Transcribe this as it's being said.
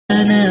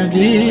أنا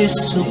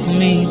بالسقم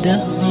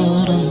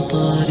دهرا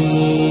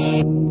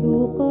طريق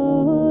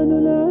تقال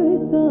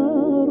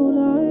العثار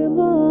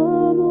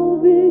العظام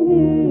به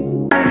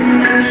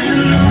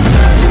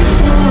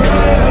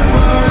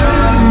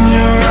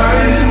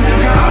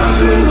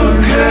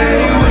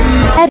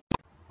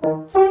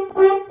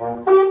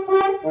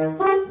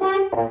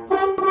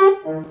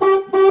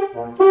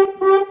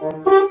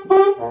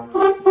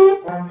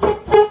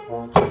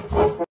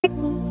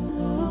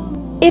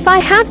If I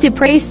have to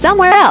pray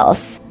somewhere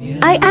else,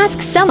 I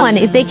ask someone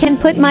if they can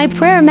put my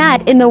prayer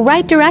mat in the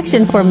right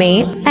direction for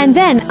me, and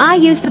then I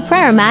use the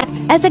prayer mat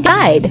as a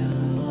guide.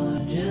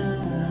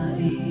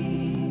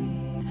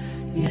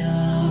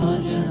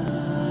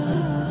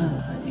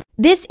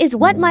 This is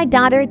what my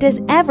daughter does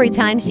every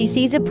time she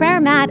sees a prayer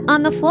mat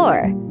on the floor.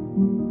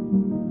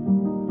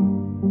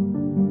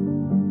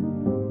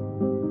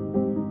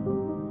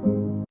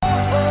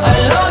 I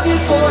love you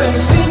for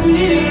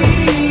infinity.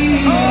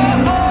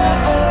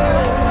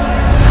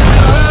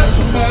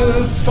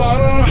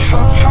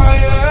 الفرحة في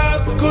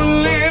حياة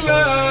كل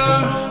ليلة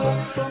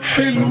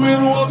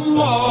حلوين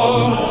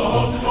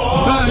والله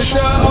ما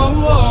شاء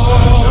الله.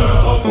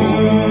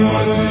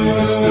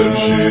 أمتي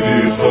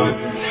استبشري قد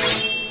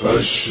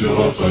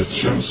أشرقت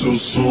شمس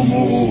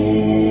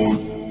الصمود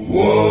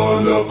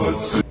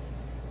ولقد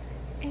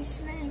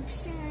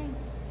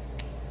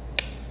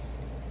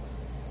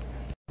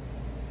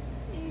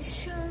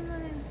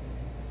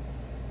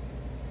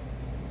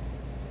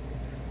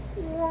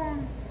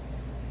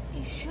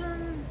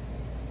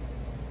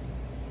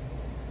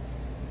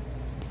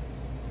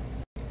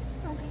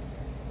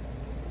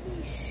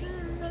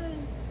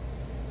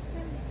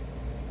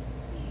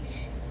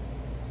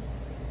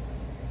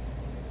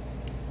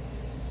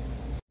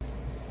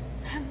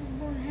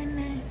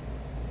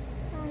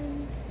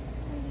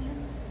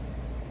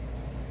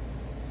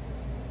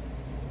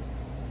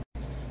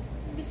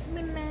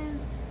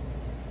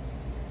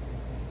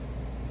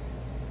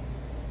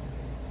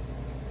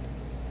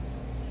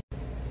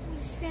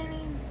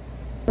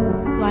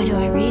Why do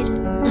I read?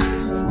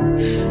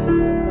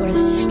 What a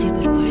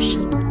stupid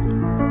question.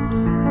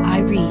 I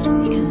read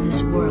because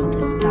this world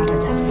is not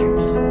enough for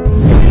me.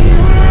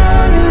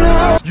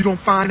 You don't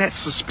find that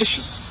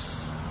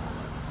suspicious?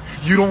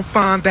 You don't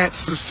find that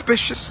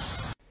suspicious?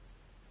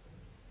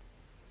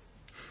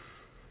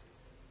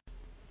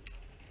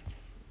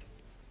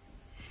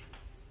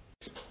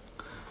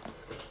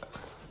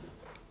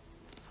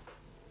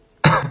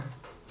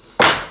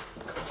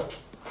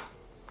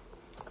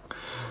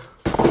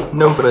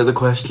 No further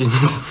questions.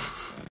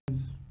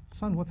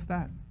 Son, what's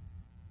that?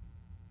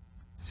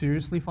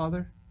 Seriously,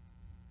 Father?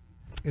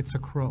 It's a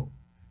crow.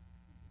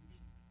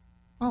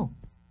 Oh.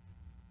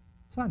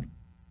 Son.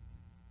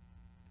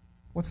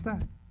 What's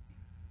that?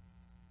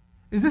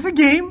 Is this a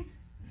game?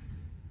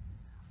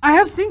 I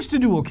have things to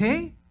do,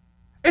 okay?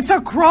 It's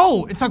a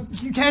crow.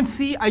 You can't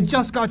see? I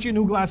just got you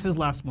new glasses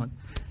last month.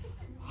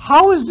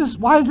 How is this?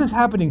 Why is this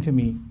happening to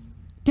me?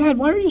 Dad,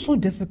 why are you so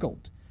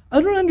difficult?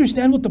 I don't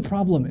understand what the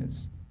problem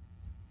is.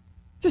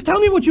 Just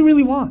tell me what you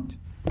really want.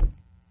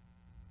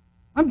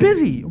 I'm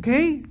busy,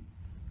 okay?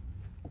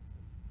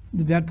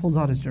 The dad pulls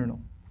out his journal.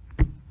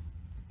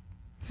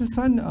 This is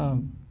son,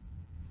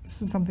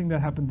 this is something that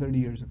happened 30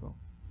 years ago.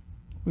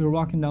 We were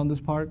walking down this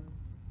park.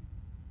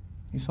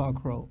 You saw a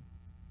crow.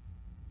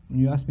 And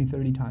you asked me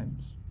 30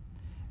 times.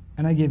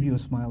 And I gave you a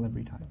smile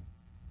every time.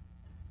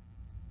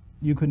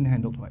 You couldn't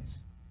handle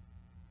twice.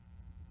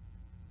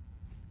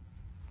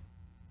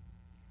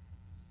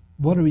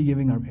 What are we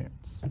giving our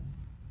parents?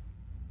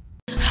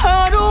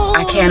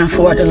 I can't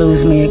afford to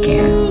lose me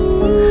again.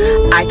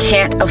 I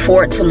can't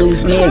afford to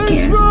lose me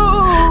again.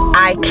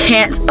 I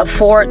can't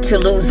afford to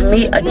lose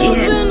me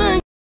again.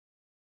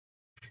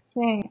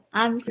 Sure.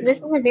 So this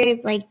is a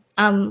very,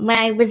 when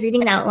I was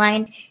reading the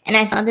outline and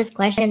I saw this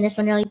question, this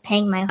one really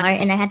panged my heart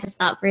and I had to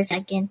stop for a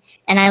second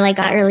and I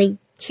got really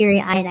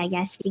teary-eyed, I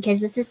guess, because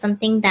this is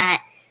something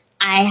that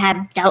I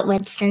have dealt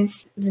with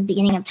since the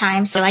beginning of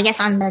time. So I guess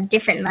on a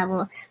different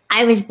level,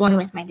 I was born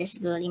with my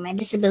disability. My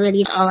disability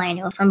is all I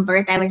know. From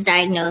birth, I was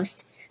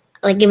diagnosed.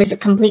 It was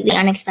completely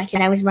unexpected.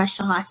 I was rushed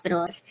to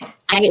hospitals.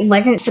 I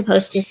wasn't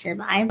supposed to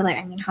survive, but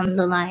I mean,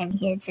 alhamdulillah, I'm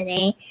here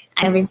today.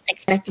 I was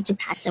expected to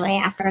pass away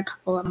after a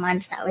couple of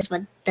months. That was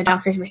what the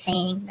doctors were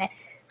saying. But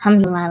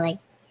alhamdulillah,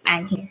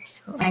 I'm here.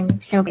 So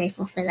I'm so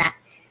grateful for that.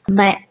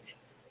 But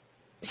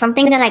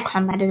something that I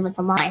combated with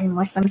a lot in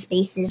Muslim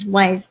spaces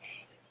was,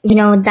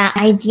 that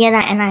idea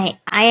that, and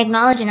I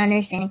acknowledge and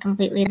understand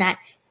completely that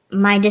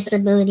my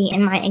disability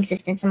and my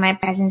existence and my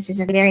presence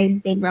is a very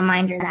big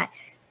reminder that,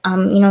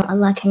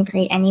 Allah can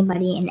create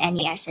anybody in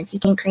any essence. He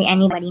can create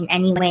anybody in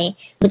any way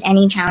with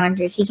any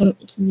challenges. He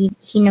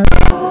knows.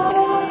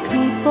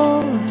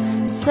 People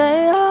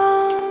say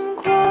I'm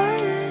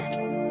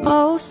quiet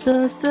most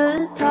of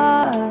the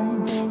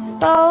time.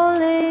 If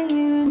only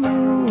you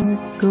knew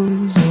what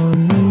goes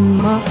on in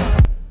my.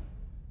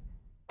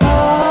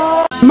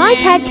 My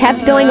cat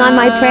kept going on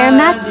my prayer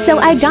mat, so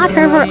I got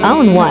her her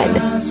own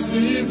one.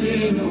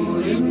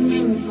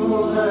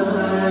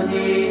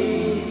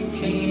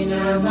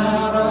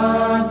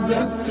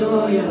 Am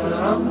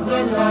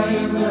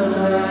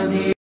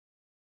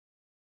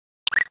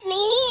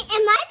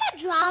I the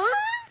drama?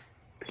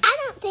 I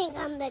don't think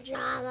I'm the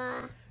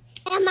drama.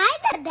 Am I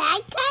the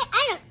bad guy?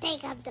 I don't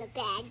think I'm the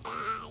bad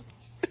guy.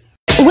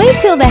 Wait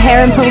till the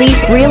harem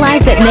police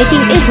realize that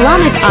making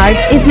Islamic art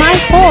is my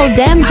whole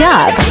damn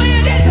job.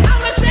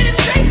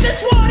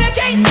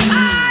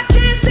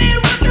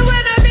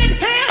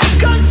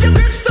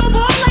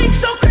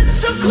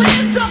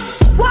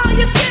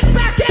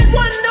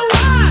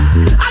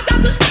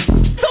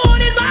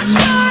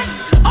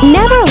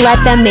 Never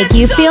let them make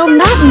you feel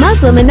not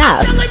Muslim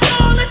enough.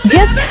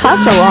 Just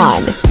hustle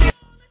on.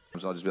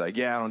 So I'll just be like,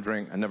 yeah, I don't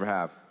drink, I never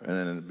have. And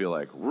then it'll be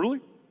like,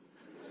 really?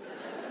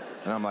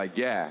 And I'm like,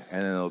 yeah.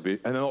 And then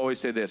they'll always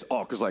say this,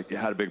 oh, because like you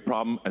had a big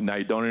problem and now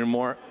you don't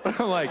anymore.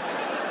 I'm like,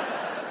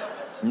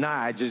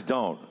 nah, I just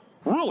don't.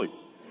 Really?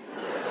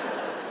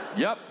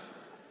 Yep.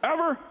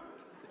 Ever?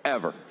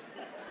 Ever.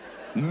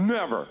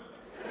 Never.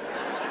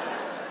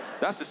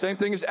 That's the same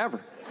thing as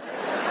ever.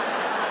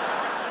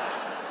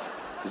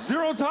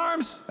 0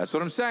 times? That's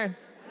what I'm saying.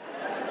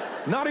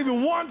 Not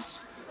even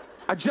once.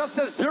 I just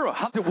said 0.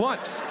 How's it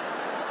once?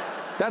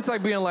 That's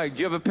like being like,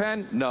 do you have a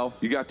pen? No.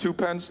 You got 2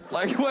 pens?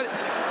 Like what?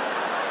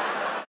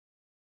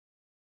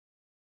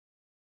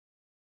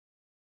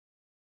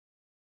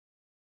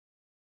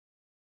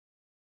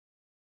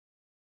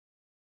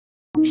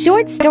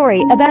 Short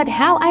story about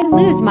how I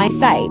lose my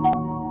sight.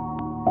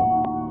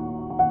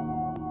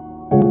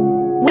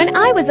 When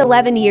I was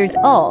 11 years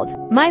old,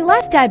 my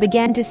left eye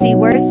began to see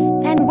worse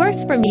and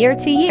worse from year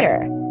to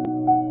year.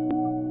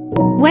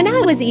 When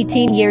I was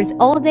 18 years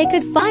old, they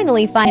could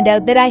finally find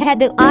out that I had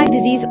the eye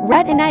disease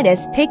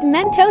retinitis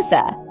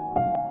pigmentosa.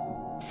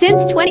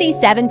 Since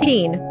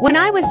 2017, when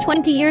I was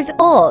 20 years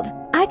old,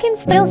 I can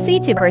still see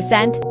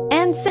 2%,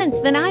 and since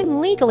then I'm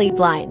legally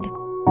blind.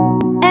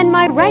 And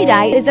my right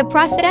eye is a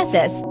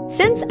prosthesis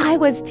since I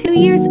was 2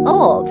 years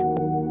old.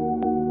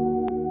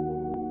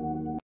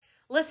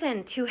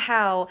 Listen to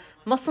how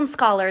Muslim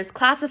scholars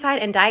classified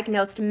and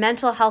diagnosed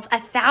mental health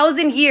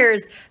 1,000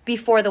 years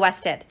before the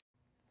West did.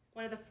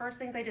 One of the first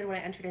things I did when I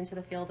entered into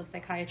the field of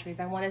psychiatry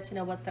is I wanted to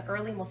know what the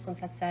early Muslims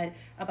had said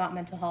about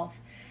mental health.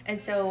 And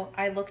so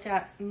I looked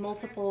at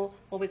multiple,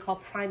 what we call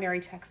primary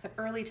texts, the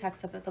early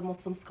texts of the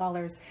Muslim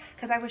scholars,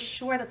 because I was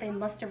sure that they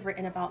must have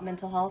written about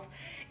mental health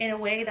in a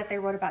way that they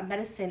wrote about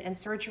medicine and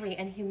surgery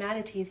and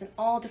humanities and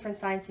all different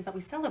sciences that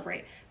we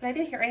celebrate. But I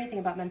didn't hear anything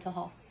about mental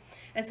health.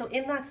 And so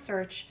in that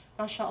search,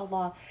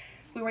 mashallah,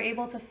 we were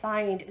able to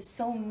find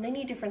so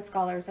many different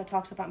scholars that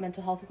talked about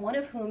mental health, one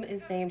of whom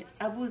is named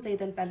Abu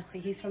Zayd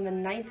al-Balkhi. He's from the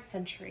 9th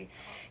century,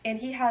 and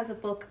he has a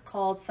book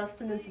called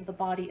Sustenance of the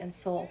Body and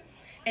Soul.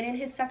 And in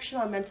his section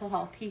on mental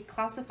health, he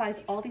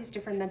classifies all these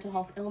different mental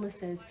health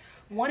illnesses,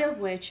 one of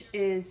which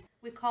is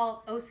we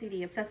call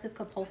OCD, obsessive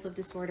compulsive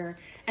disorder.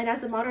 And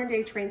as a modern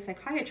day trained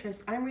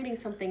psychiatrist, I'm reading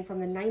something from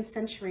the 9th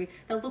century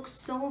that looks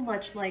so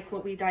much like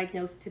what we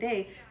diagnose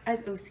today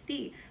as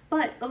OCD.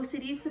 But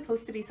OCD is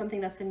supposed to be something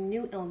that's a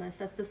new illness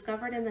that's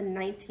discovered in the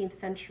 19th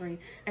century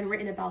and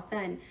written about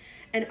then.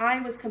 And I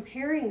was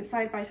comparing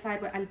side by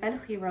side what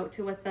al-Balkhi wrote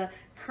to what the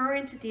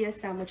current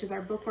DSM, which is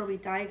our book where we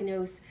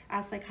diagnose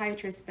as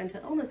psychiatrists mental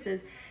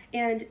illnesses,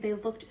 and they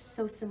looked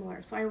so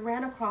similar. So I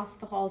ran across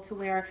the hall to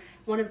where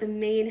one of the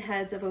main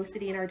heads of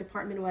OCD in our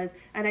department was,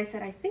 and I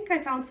said, I think I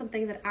found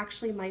something that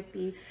actually might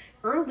be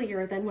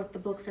earlier than what the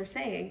books are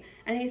saying.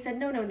 And he said,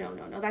 no,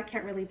 that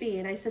can't really be.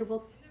 And I said,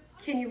 well,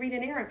 can you read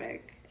in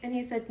Arabic? And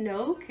he said,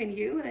 no, can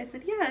you? And I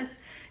said, yes.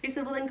 He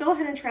said, well, then go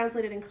ahead and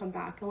translate it and come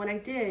back. And when I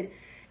did,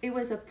 it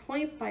was a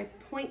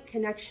point-by-point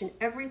connection.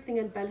 Everything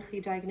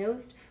al-Balkhi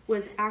diagnosed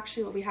was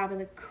actually what we have in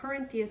the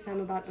current DSM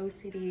about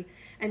OCD.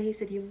 And he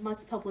said, you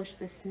must publish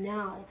this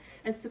now.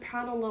 And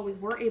subhanAllah, we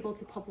were able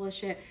to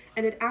publish it.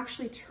 And it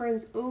actually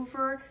turns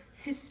over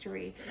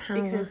history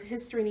because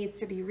history needs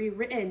to be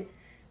rewritten,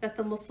 that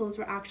the Muslims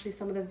were actually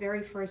some of the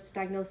very first to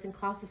diagnose and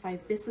classify.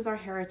 This is our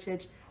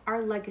heritage,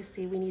 our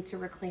legacy. We need to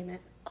reclaim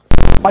it.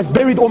 I've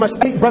buried almost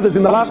 8 brothers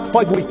in the last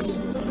 5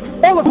 weeks.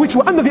 All of which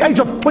were under the age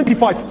of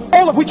 25.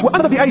 All of which were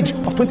under the age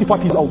of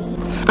 25 years old.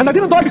 And they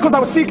didn't die because I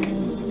was sick.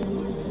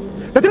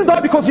 They didn't die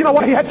because, you know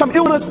what, he had some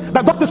illness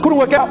that doctors couldn't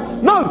work out.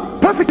 No,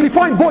 perfectly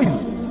fine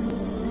boys.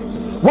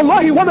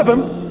 Wallahi, one of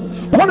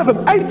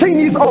them, 18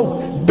 years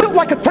old, built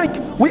like a tank.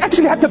 We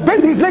actually had to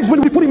bend his legs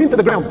when we put him into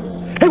the ground.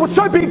 He was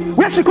so big,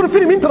 we actually couldn't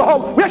fit him into the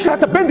hole. We actually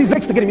had to bend his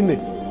legs to get him in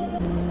there.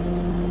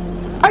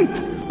 8,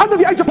 under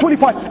the age of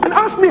 25. And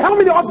ask me how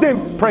many of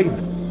them prayed.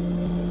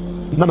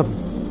 None of them.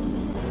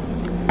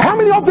 How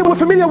many of them were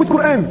familiar with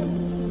Quran?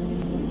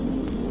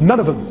 None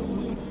of them.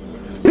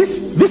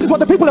 This is what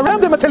the people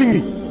around them are telling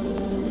me.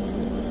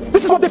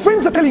 This is what their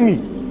friends are telling me.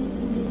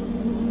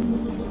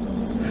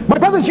 My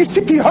brothers, you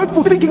sit here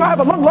hopeful, thinking I have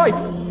a long life.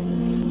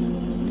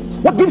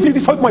 What gives you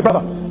this hope, my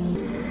brother?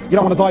 You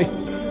don't want to die.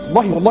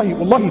 Wallahi.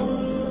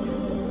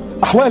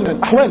 Ahwal, man,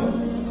 ahwal.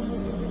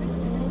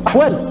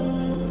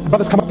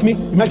 Brothers come up to me,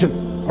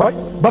 imagine, right?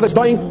 Brothers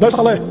dying, no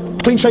salah,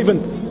 clean shaven,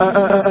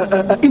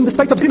 in the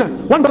state of zina.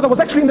 One brother was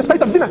actually in the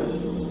state of zina.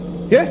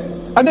 Yeah?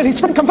 And then his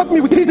friend comes at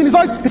me with tears in his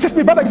eyes. He says to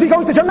me, brother, is he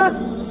going to Jannah?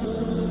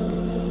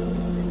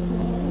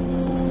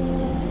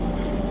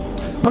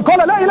 Man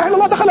qala la ilaha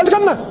illallah dakhala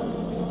al-Jannah.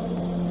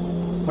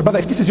 My brother,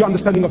 if this is your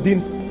understanding of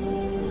deen,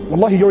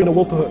 wallahi, you're in a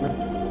world to hurt, man.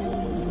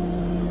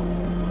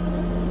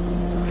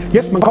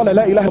 Yes, man qala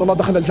la ilaha illallah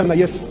dakhala al-Jannah,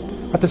 yes.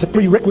 But there's a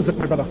prerequisite,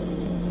 my brother.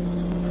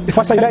 If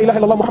I say la ilaha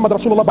illallah Muhammad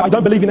Rasulullah, but I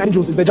don't believe in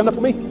angels, is there Jannah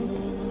for me?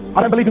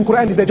 I don't believe in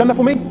Quran, is there Jannah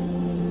for me?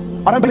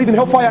 I don't believe in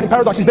hellfire and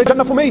paradise, is there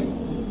Jannah for me?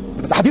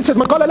 The hadith says,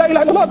 man qala la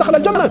ilaha illallah dakhala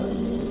al-Jannah.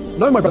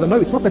 No, my brother,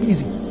 no, it's not that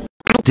easy.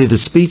 Did a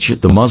speech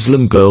at the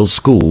Muslim girls'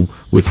 school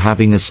with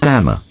having a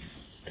stammer.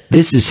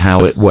 This is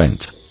how it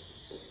went.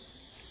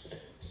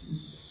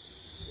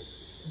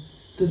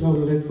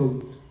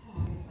 Alaikum.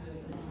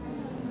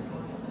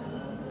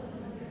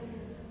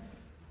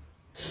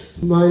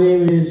 My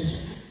name is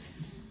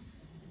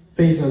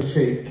Faisal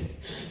Sheikh.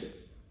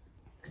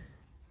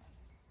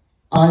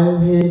 I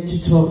am here to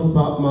talk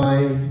about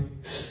my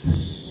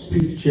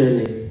speech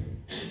journey.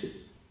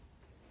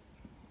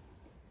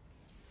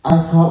 I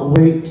can't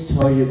wait to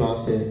tell you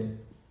about it.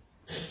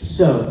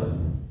 So,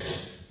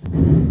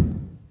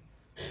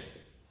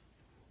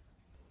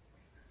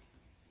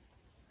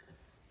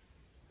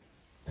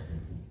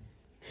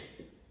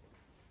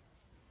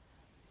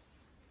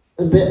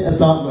 a bit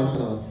about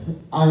myself.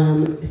 I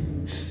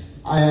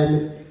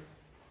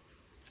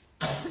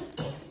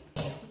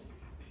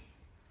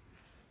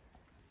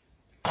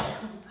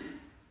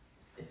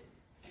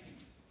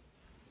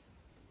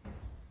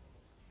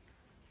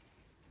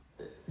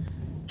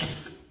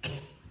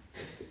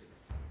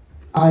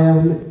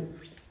am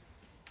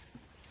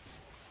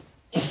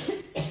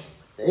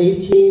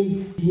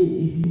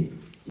 18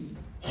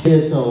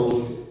 years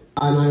old,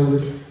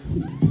 and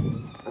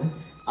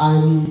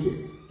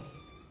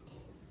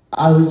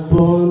I was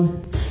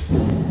born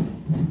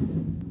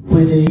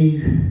with a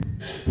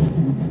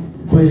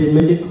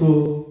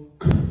medical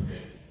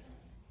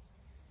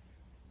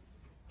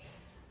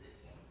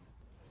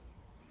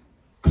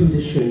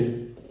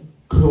condition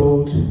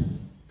called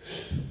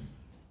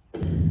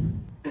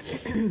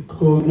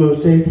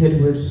mosaic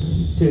Edwards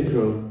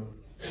syndrome.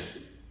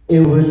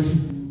 It was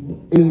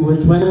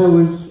when I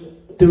was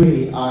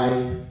 3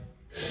 I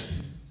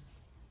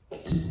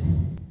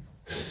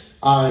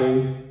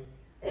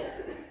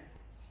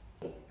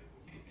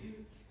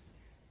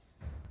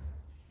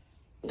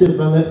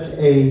developed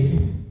a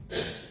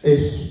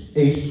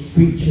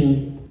speech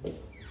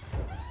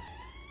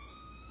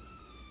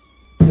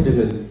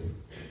impediment,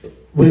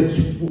 which,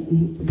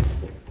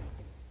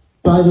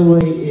 by the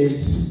way,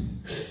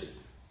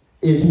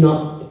 is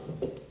not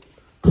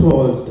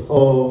caused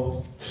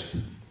or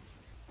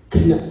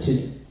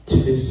connected to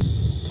this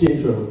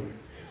syndrome.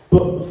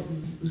 But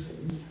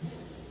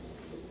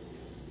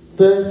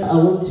first, I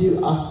want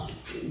to ask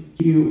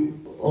you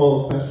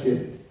all a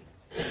question.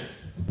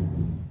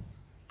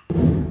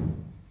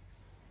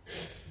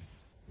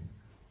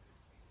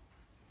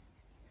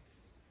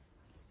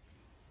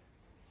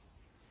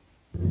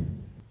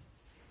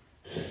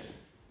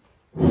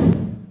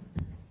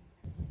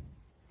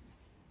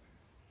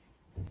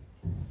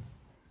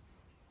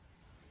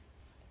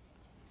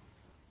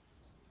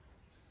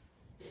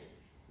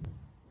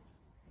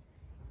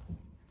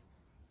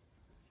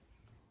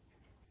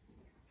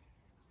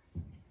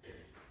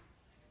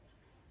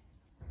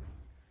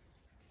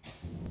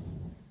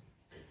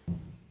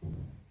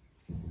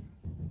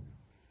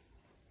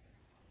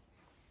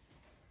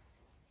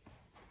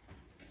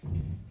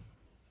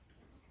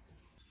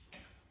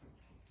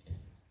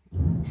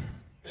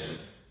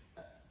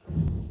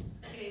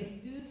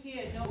 Who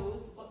here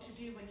knows what to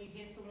do when you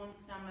hear someone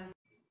stammer?